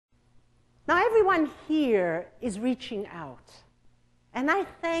Now, everyone here is reaching out. And I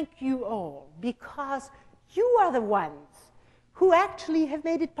thank you all because you are the ones who actually have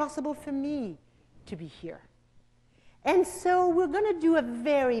made it possible for me to be here. And so we're going to do a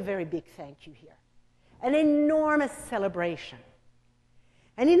very, very big thank you here, an enormous celebration.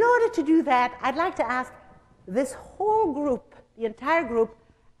 And in order to do that, I'd like to ask this whole group, the entire group,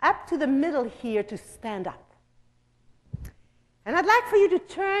 up to the middle here to stand up. And I'd like for you to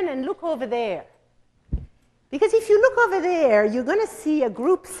turn and look over there. Because if you look over there, you're going to see a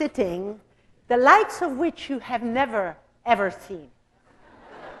group sitting, the likes of which you have never, ever seen.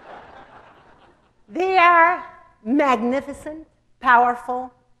 They are magnificent,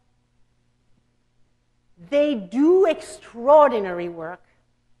 powerful. They do extraordinary work.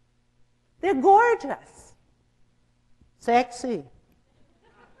 They're gorgeous, sexy,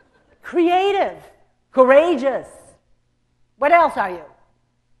 creative, courageous. What else are you?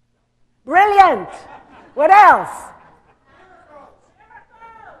 Brilliant. What else?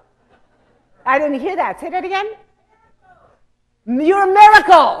 I didn't hear that. Say that again. You're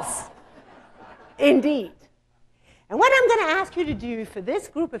miracles. Indeed. And what I'm going to ask you to do for this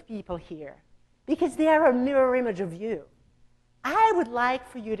group of people here, because they are a mirror image of you, I would like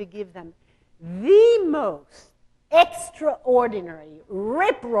for you to give them the most extraordinary,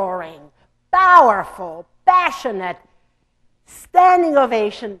 rip-roaring, powerful, passionate, standing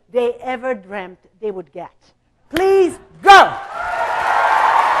ovation they ever dreamt they would get. Please go!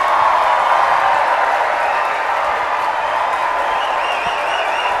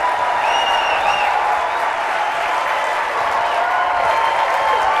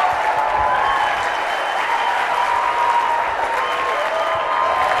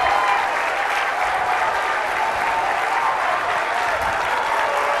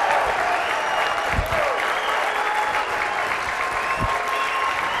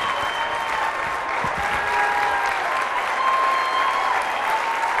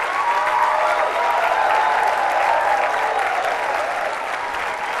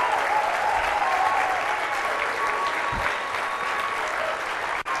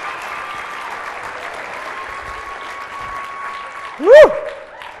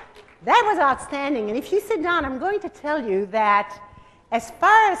 Outstanding. And if you sit down, I'm going to tell you that as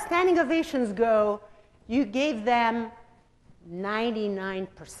far as standing ovations go, you gave them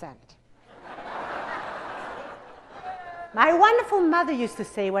 99%. My wonderful mother used to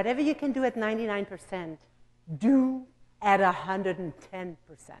say, whatever you can do at 99%, do at 110%.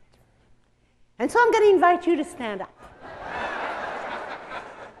 And so I'm going to invite you to stand up.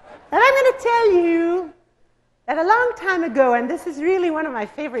 And I'm going to tell you that a long time ago, and this is really one of my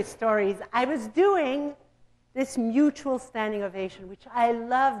favorite stories, I was doing this mutual standing ovation, which I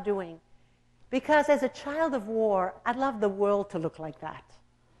love doing, because as a child of war, I loved the world to look like that.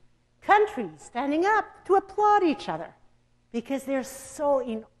 Countries standing up to applaud each other, because they're so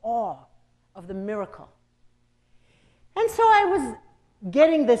in awe of the miracle. And so I was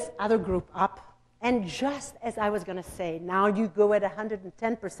getting this other group up, and just as I was going to say, now you go at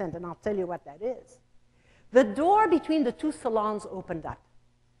 110%, and I'll tell you what that is, the door between the two salons opened up.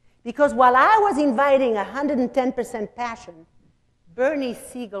 Because while I was inviting 110% passion, Bernie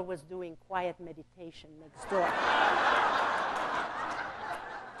Siegel was doing quiet meditation next door.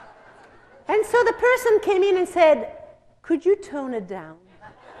 And so the person came in and said, could you tone it down?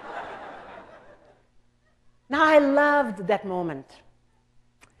 Now, I loved that moment.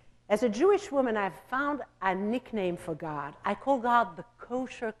 As a Jewish woman, I've found a nickname for God. I call God the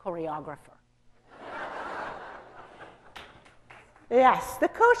kosher choreographer. Yes, the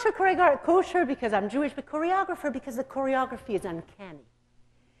kosher because I'm Jewish, but choreographer because the choreography is uncanny.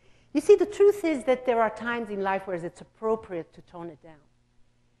 You see, the truth is that there are times in life where it's appropriate to tone it down.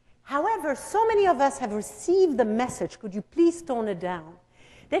 However, so many of us have received the message, could you please tone it down,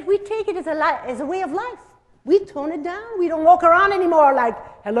 that we take it as a way of life. We tone it down. We don't walk around anymore like,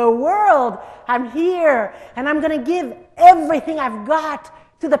 hello world, I'm here, and I'm going to give everything I've got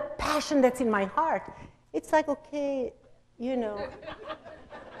to the passion that's in my heart. It's like, okay, you know,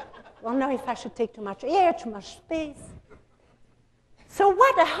 well, no, if I should take too much air, too much space. So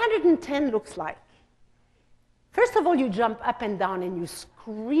what 110 looks like? First of all, you jump up and down and you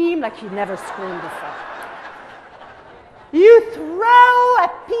scream like you've never screamed before. You throw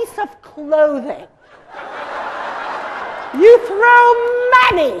a piece of clothing. You throw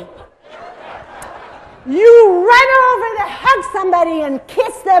money. You run over to hug somebody and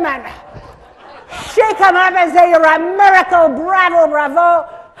kiss them and shake them up and say, you're a miracle, bravo, bravo.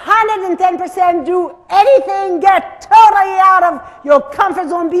 110%, do anything, get totally out of your comfort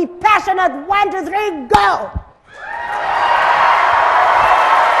zone, be passionate, 1, 2, 3, go.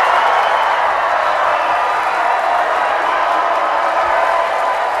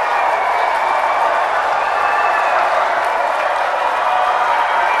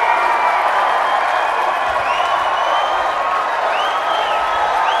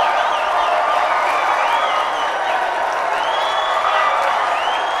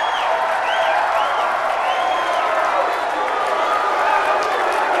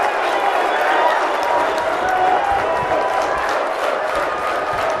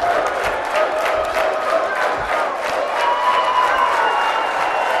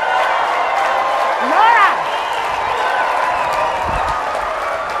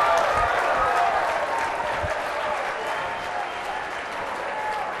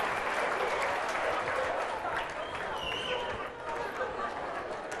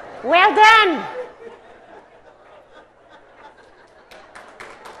 Well done.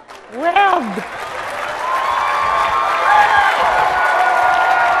 Well done.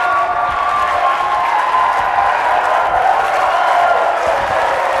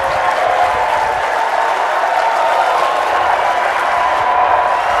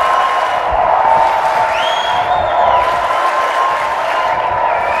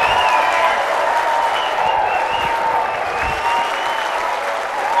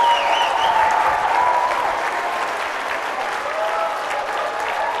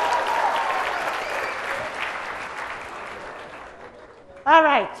 All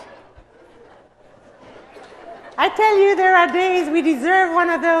right. I tell you, there are days we deserve one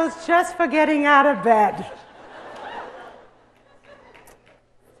of those just for getting out of bed.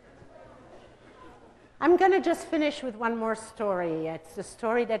 I'm going to just finish with one more story. It's a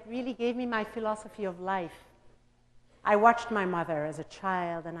story that really gave me my philosophy of life. I watched my mother as a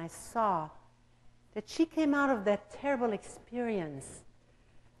child, and I saw that she came out of that terrible experience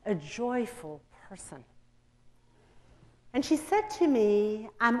a joyful person. And she said to me,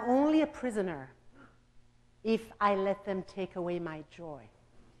 I'm only a prisoner if I let them take away my joy.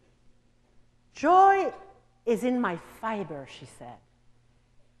 Joy is in my fiber, she said.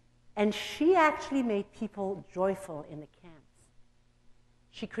 And she actually made people joyful in the camps.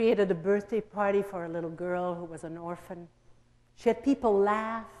 She created a birthday party for a little girl who was an orphan. She had people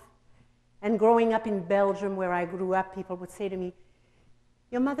laugh. And growing up in Belgium, where I grew up, people would say to me,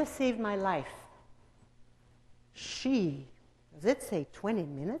 your mother saved my life. Does it say 20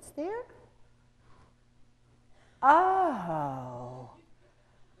 minutes there? Oh,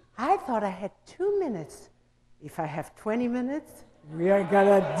 I thought I had 2 minutes. If I have 20 minutes, we are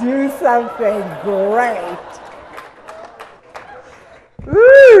gonna do something great.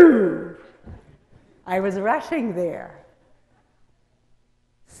 Ooh, I was rushing there.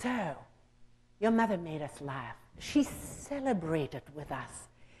 So, your mother made us laugh. She celebrated with us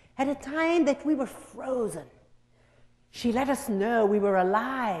at a time that we were frozen. She let us know we were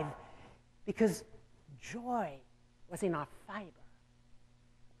alive because joy was in our fiber.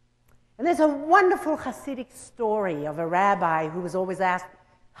 And there's a wonderful Hasidic story of a rabbi who was always asked,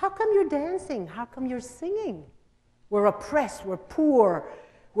 how come you're dancing? How come you're singing? We're oppressed, we're poor,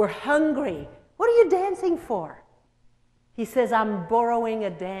 we're hungry. What are you dancing for? He says, I'm borrowing a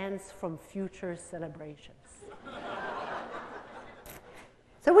dance from future celebrations.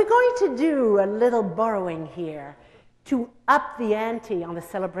 So we're going to do a little borrowing here to up the ante on the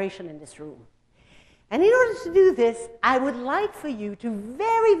celebration in this room. And in order to do this, I would like for you to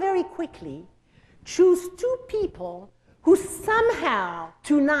very, very quickly choose 2 people who somehow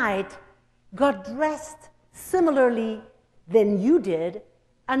tonight got dressed similarly than you did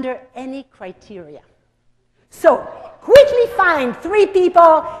under any criteria. So quickly find 3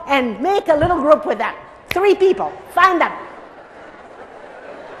 people and make a little group with them. 3 people, find them.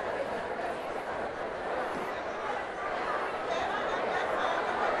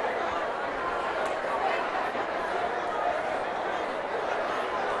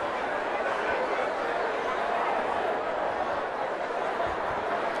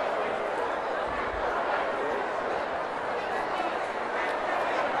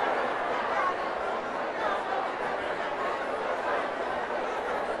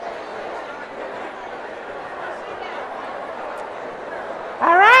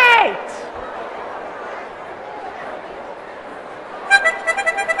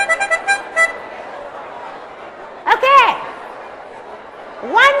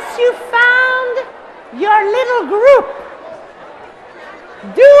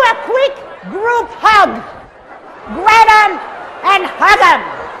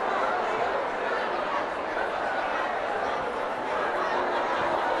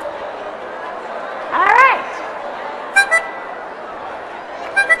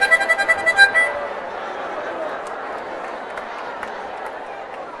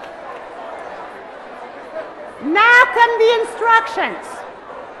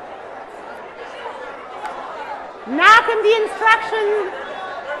 Now come the instructions.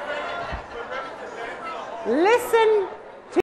 Listen